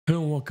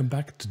welcome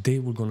back. Today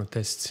we're gonna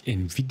test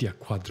NVIDIA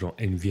Quadro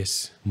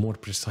NVS, more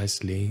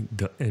precisely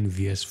the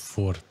NVS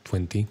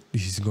 420.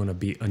 This is gonna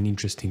be an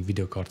interesting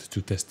video card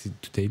to test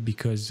it today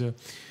because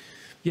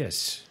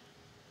yes,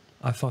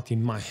 I thought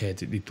in my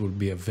head it would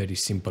be a very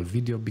simple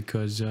video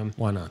because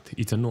why not?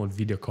 It's an old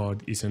video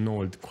card, it's an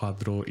old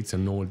Quadro, it's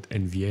an old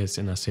NVS,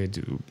 and I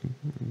said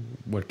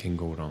what can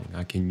go wrong?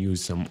 I can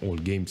use some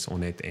old games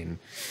on it,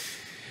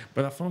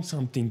 but I found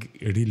something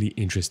really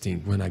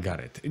interesting when I got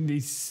it.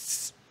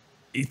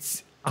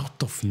 It's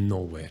out of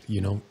nowhere, you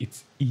know.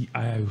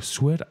 I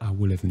swear I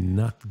would have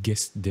not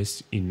guessed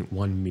this in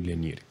 1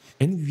 million years.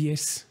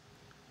 NVS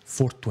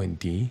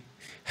 420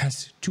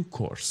 has 2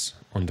 cores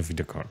on the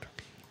video card.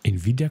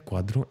 NVIDIA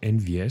Quadro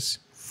NVS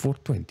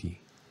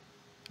 420.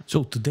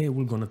 So today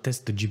we're gonna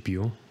test the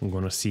GPU. We're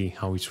gonna see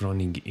how it's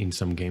running in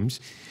some games,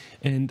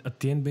 and at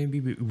the end maybe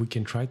we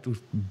can try to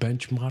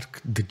benchmark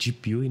the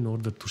GPU in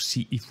order to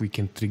see if we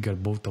can trigger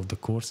both of the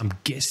cores. I'm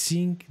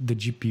guessing the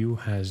GPU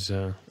has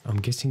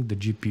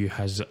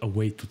a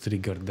way to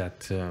trigger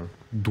that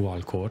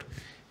dual core,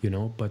 you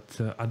know,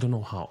 but I don't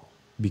know how,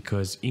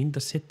 because in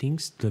the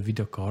settings, the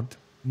video card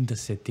in the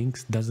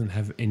settings doesn't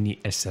have any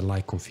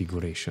SLI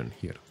configuration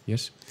here.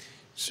 Yes,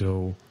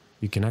 so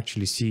you can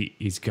actually see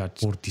it's got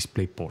 4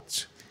 display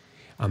ports.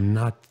 I'm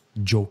not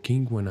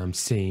joking when I'm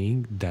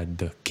saying that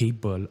the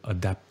cable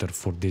adapter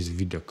for this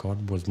video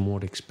card was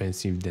more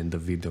expensive than the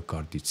video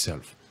card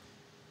itself.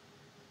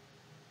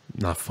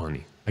 Not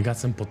funny. I got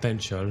some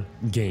potential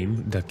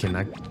game that can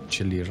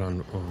actually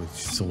run, oh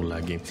it's so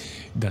laggy,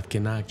 that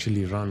can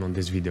actually run on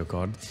this video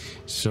card.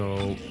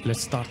 So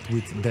let's start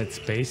with Dead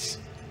Space.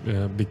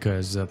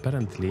 Because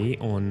apparently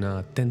on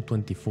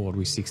 1024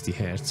 with 60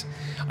 Hz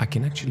I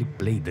can actually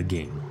play the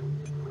game.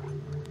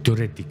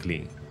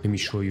 Theoretically, let me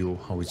show you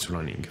how it's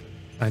running.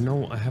 I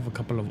know I have a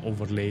couple of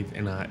overlays,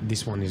 and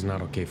this one is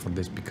not okay for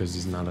this because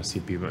it's not a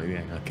CPU, but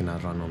yeah, I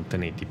cannot run on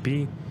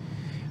 1080p.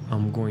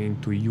 I'm going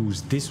to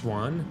use this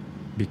one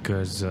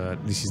because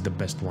this is the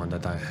best one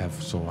that I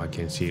have, so I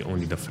can see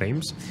only the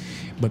frames.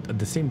 But at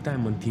the same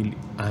time, until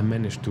I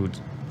manage to,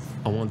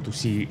 I want to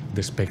see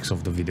the specs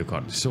of the video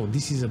card. So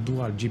this is a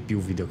dual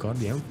GPU video card,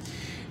 yeah.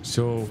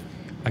 So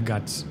I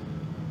got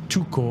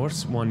 2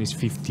 cores, one is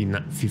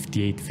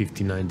 58,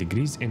 59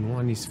 degrees, and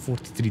one is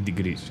 43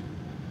 degrees.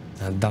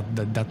 And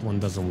that one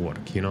doesn't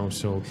work, you know.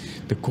 So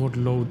the core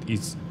load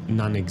is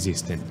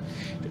non-existent,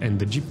 and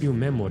the GPU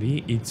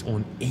memory it's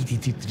on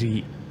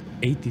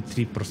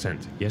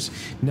 83%. Yes.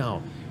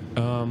 Now,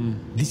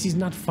 this is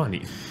not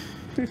funny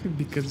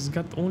because it's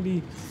got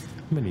only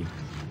how many?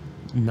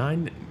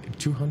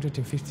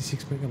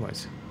 256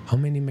 megabytes. How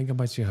many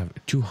megabytes you have?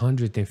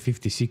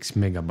 256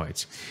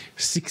 megabytes.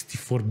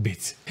 64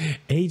 bits.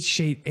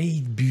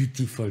 8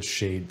 beautiful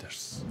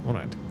shaders. All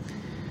right.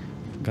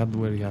 Got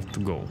where you have to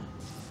go.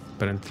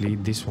 Apparently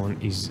this one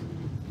is,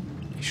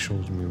 it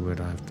shows me where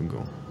I have to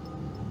go.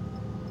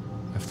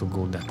 I have to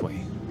go that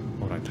way.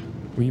 All right.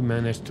 We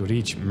managed to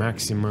reach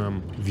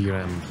maximum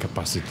VRAM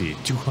capacity.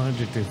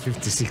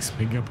 256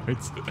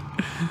 megabytes.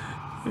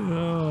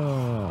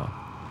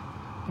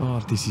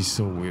 Oh, this is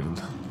so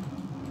weird.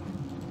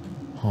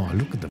 Oh,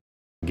 look at the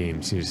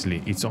game,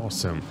 seriously, it's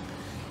awesome.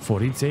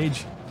 For its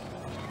age,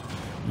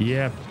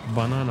 yeah,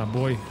 banana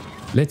boy.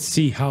 Let's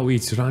see how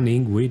it's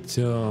running with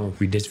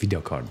this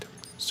video card.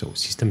 So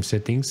system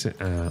settings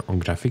on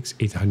graphics,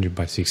 800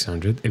 by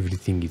 600,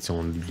 everything is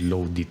on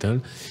low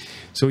detail.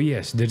 So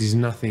yes, there is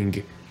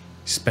nothing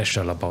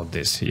special about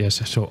this.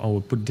 Yes, so I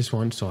will put this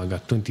one. So I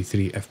got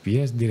 23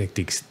 FPS,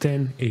 DirectX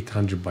 10,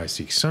 800 by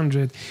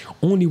 600.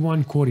 Only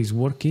one core is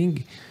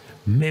working.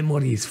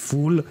 Memory is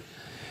full.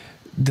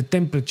 The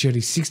temperature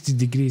is 60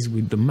 degrees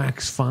with the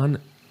max fan.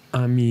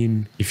 I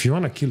mean, if you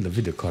want to kill the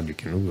video card, you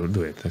can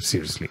do it,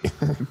 seriously.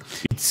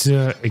 It's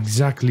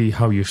exactly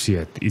how you see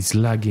it. It's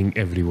lagging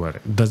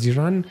everywhere. Does it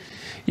run?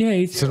 Yeah,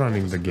 it's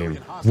running the game.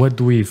 What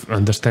we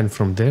understand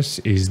from this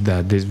is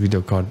that this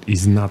video card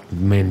is not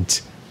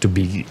meant to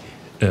be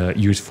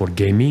used for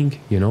gaming,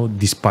 you know,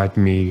 despite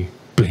me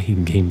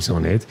playing games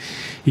on it.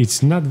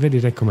 It's not very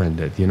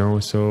recommended, you know.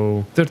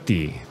 So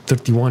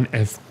 31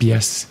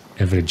 FPS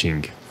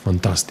averaging.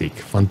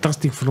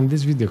 Fantastic from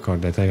this video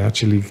card that I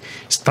actually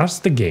starts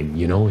the game,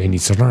 you know, and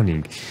it's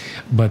running.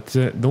 But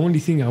the only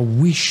thing, I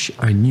wish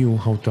I knew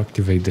how to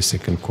activate the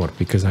second core,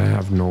 because I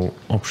have no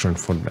option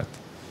for that.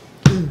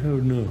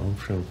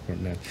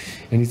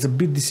 And it's a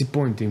bit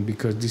disappointing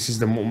because this is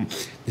the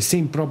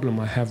same problem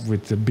I have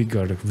with the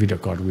bigger video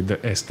card, with the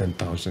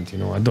S10000. You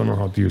know, I don't know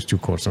how to use 2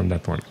 cores on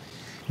that one,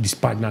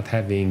 despite not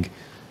having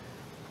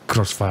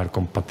crossfire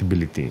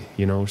compatibility,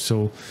 you know.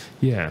 So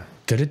yeah,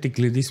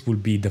 theoretically this will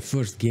be the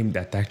first game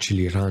that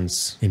actually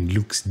runs and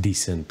looks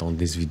decent on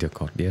this video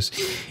card. Yes,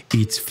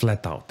 it's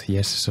flat out.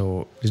 Yes,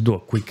 so let's do a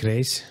quick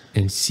race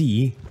and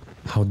see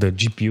how the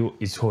GPU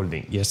is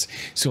holding. Yes,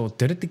 so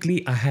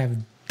theoretically I have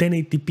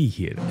 1080p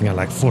here. I got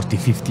like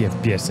 40-50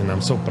 FPS, and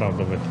I'm so proud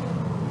of it.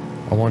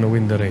 I want to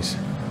win the race.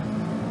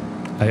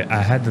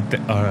 I had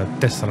a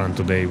test run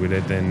today with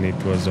it, and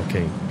it was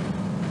okay.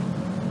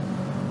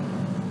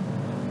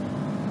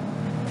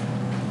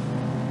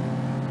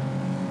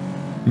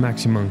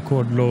 Maximum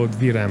cord load,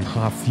 VRAM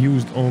half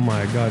used. Oh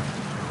my god.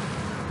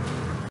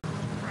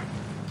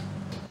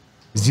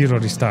 0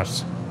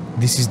 restarts.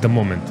 This is the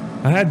moment.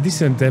 I had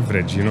decent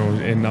average, you know,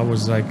 and I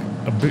was like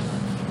a bit...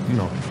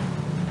 No.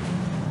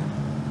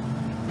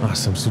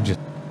 Awesome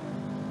suggestion.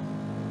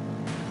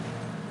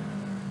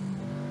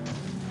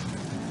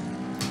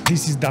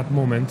 This is that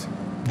moment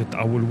that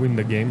I will win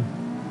the game.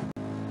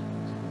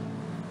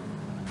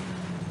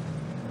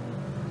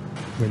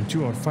 When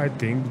two are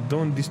fighting,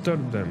 don't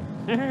disturb them.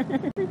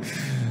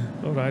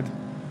 Alright.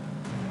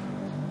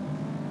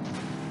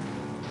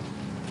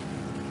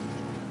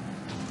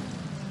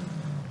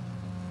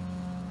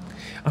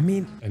 I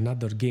mean,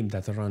 another game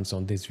that runs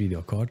on this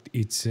video card,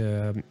 it's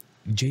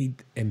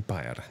Jade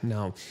Empire.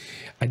 Now,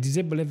 I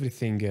disable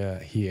everything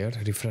here,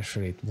 refresh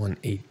rate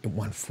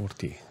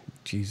 140.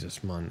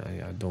 Jesus, man,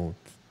 I don't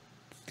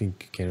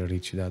think I can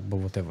reach that, but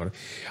whatever.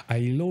 I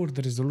lowered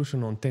the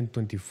resolution on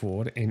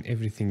 1024 and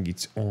everything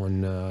it's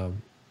on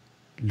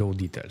low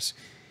details.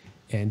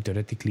 And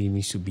theoretically it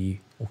needs to be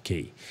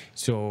okay.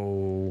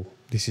 So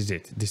this is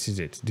it. This is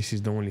it. This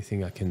is the only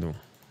thing I can do.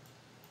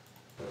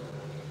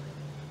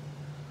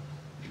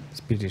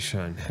 Spirit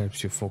Shrine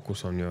helps you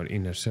focus on your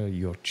inner self,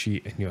 your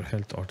chi and your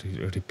health or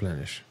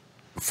replenish.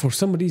 For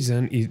some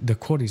reason, the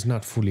core is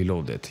not fully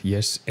loaded,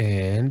 yes,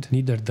 and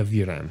neither the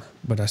VRAM,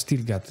 but I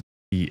still got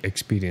the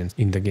experience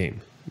in the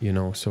game, you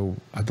know, so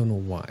I don't know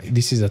why.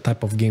 This is a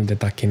type of game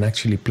that I can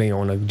actually play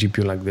on a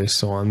GPU like this,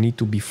 so I need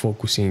to be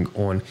focusing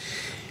on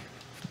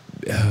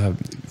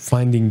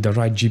finding the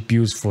right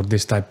GPUs for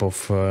this type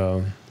of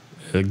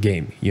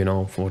game, you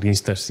know. For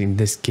instance, in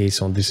this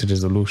case, on this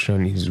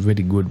resolution is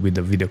very good with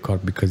the video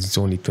card because it's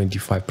only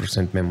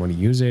 25% memory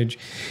usage,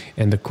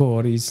 and the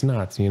core is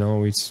not, you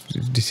know,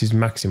 this is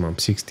maximum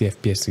 60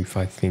 FPS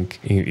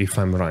if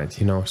I'm right,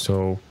 you know.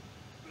 So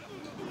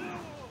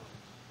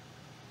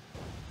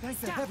Thank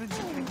the heavens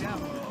you came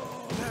down.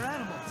 They're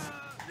animals.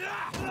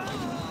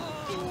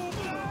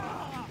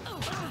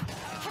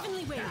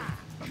 Heavenly wave.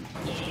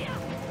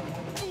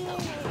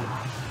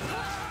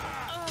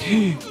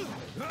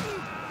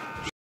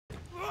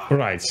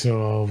 Alright,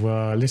 so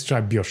let's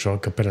try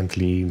BioShock.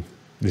 Apparently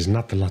there's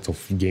not a lot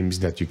of games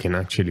that you can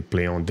actually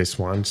play on this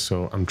one,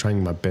 so I'm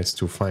trying my best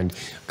to find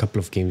a couple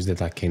of games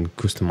that I can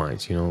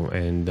customize, you know,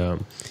 and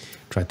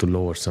try to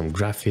lower some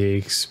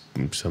graphics,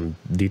 some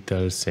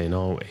details, you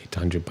know,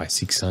 800 by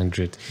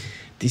 600.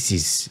 This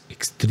is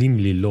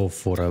extremely low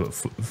for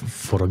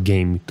a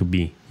game to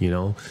be, you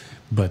know,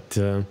 but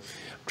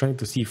trying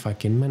to see if I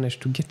can manage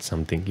to get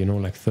something, you know,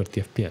 like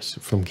 30 FPS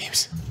from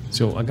games.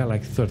 So I got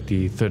like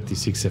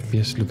 36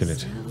 FPS, look at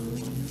it.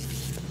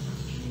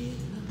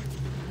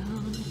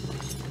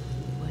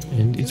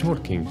 And it's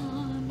working.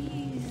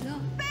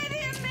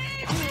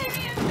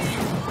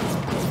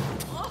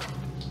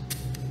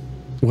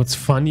 What's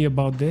funny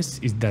about this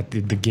is that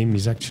the game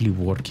is actually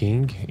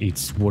working.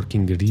 It's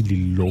working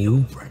really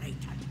low.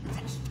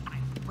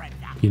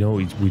 You know,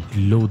 it's with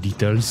low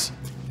details.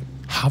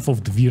 Half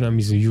of the VRAM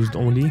is used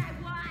only.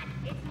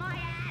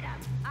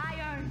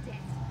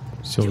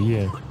 So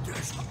yeah.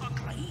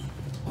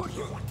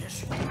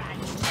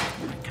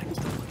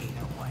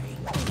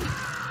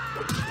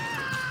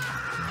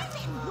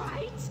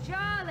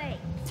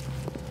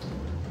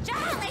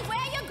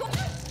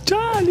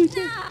 Charlie!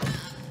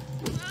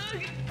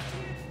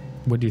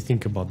 What do you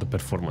think about the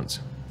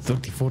performance?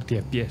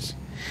 30-40 FPS.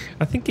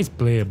 I think it's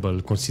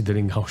playable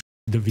considering how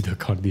the video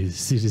card is,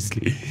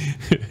 seriously.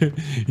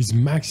 It's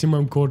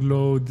maximum core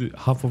load,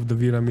 half of the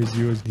VRAM is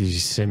used. This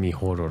is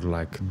semi-horror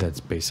like Dead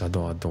Space. I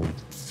don't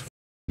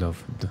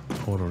love the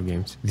horror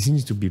games. This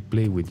needs to be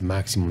played with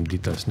maximum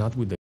details, not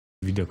with a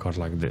video card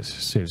like this,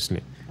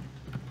 seriously.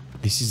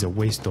 This is a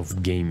waste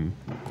of game.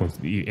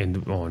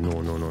 And oh no,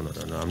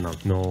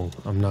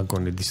 I'm not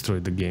gonna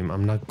destroy the game.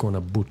 I'm not gonna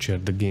butcher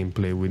the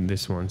gameplay with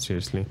this one,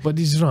 seriously. But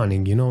it's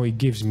running, you know, it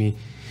gives me,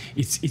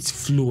 it's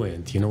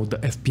fluent, you know, the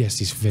FPS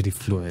is very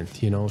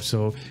fluent, you know.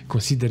 So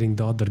considering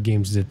the other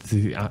games that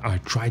I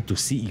tried to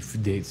see if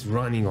it's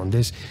running on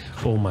this,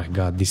 oh my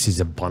god, this is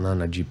a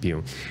banana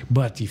GPU.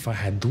 But if I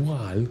had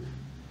dual,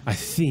 I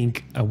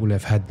think I would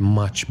have had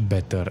much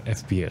better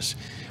FPS.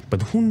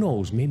 But who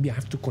knows, maybe I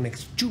have to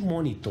connect 2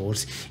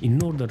 monitors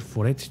in order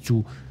for it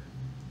to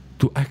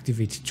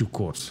activate 2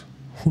 cores.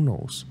 Who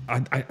knows?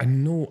 I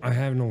know I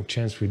have no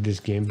chance with this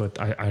game, but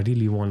I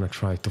really want to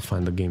try to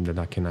find a game that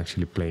I can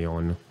actually play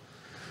on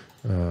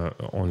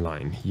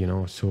online, you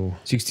know. So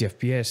 60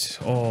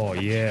 FPS, oh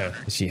yeah.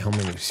 Let's see how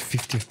many,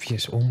 50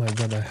 FPS, oh my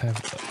god, I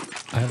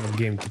have a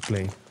game to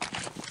play.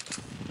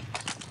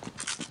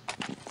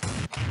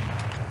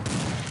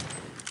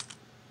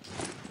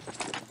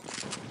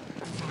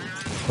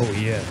 Oh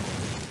yeah.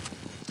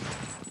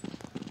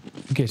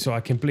 Okay, so I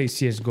can play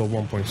CSGO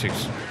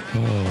 1.6.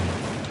 Oh.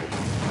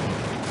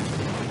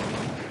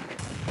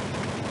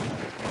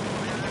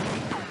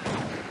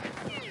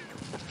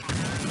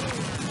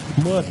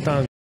 More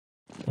tank.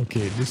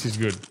 Okay, this is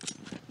good.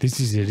 This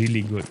is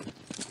really good.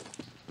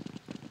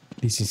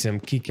 This is some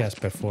kick-ass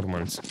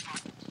performance.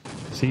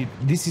 See,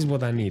 this is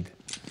what I need.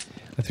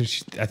 I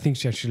think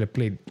she actually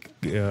played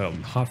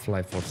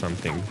Half-Life or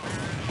something.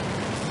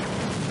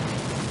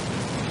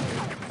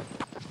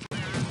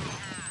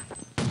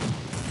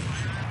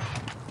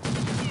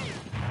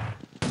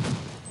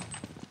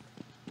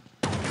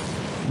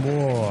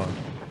 Whoa.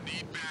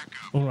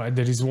 Alright,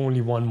 there is only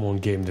one more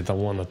game that I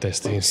want to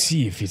test and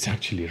see if it's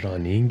actually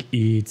running.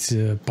 It's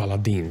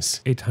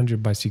Paladins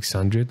 800 by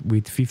 600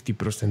 with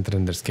 50%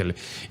 render scale.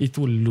 It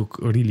will look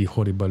really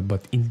horrible,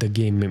 but in the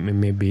game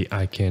maybe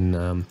I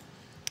can,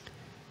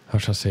 how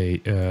shall I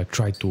say,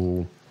 try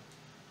to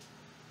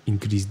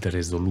increase the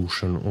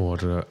resolution or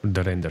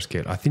the render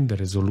scale. I think the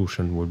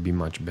resolution would be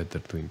much better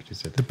to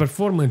increase it. The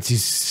performance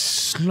is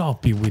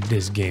sloppy with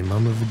this game. I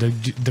mean,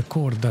 the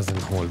core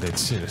doesn't hold it,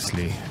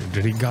 seriously.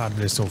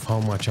 Regardless of how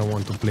much I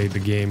want to play the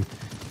game,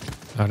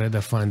 I'd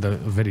rather find a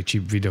very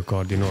cheap video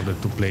card in order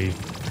to play.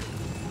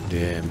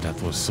 Damn, that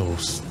was so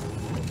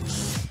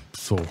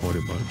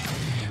horrible.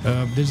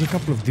 There's a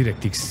couple of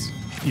DirectX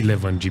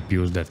 11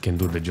 GPUs that can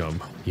do the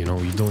job. You know,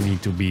 you don't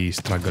need to be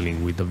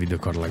struggling with a video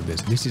card like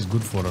this. This is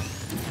good for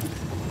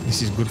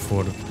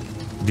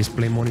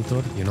display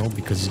monitor, you know,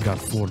 because it's got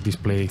 4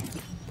 display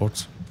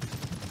ports.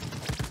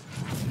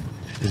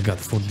 It's got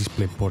 4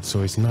 display ports,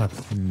 so it's not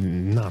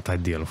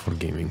ideal for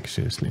gaming,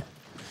 seriously.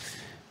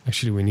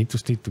 Actually, we need to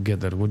stay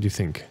together. What do you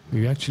think?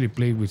 We actually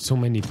played with so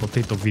many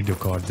potato video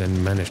cards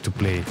and managed to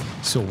play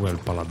so well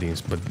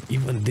Paladins, but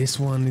even this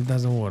one, it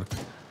doesn't work.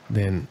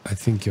 Then I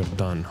think you're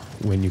done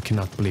when you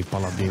cannot play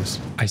Paladins.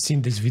 I've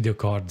seen this video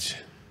card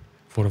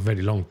for a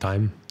very long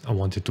time. I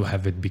wanted to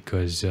have it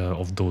because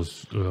of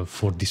those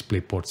 4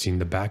 display ports in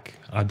the back.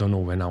 I don't know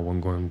when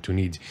I'm going to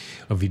need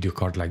a video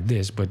card like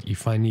this, but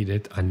if I need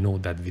it, I know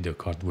that video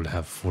card will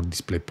have 4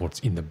 display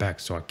ports in the back,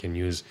 so I can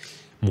use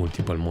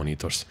multiple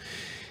monitors.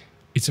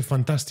 It's a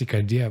fantastic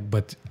idea,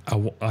 but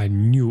I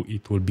knew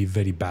it would be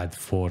very bad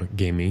for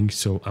gaming,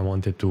 so I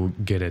wanted to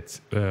get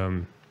it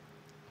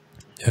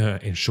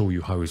and show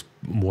you how it's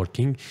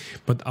working.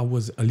 But I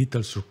was a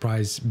little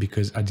surprised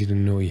because I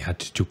didn't know it had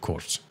 2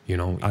 cores. You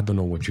know, I don't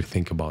know what you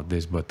think about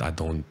this, but I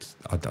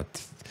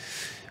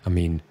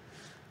mean,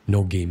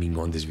 no gaming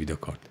on this video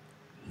card.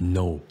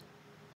 No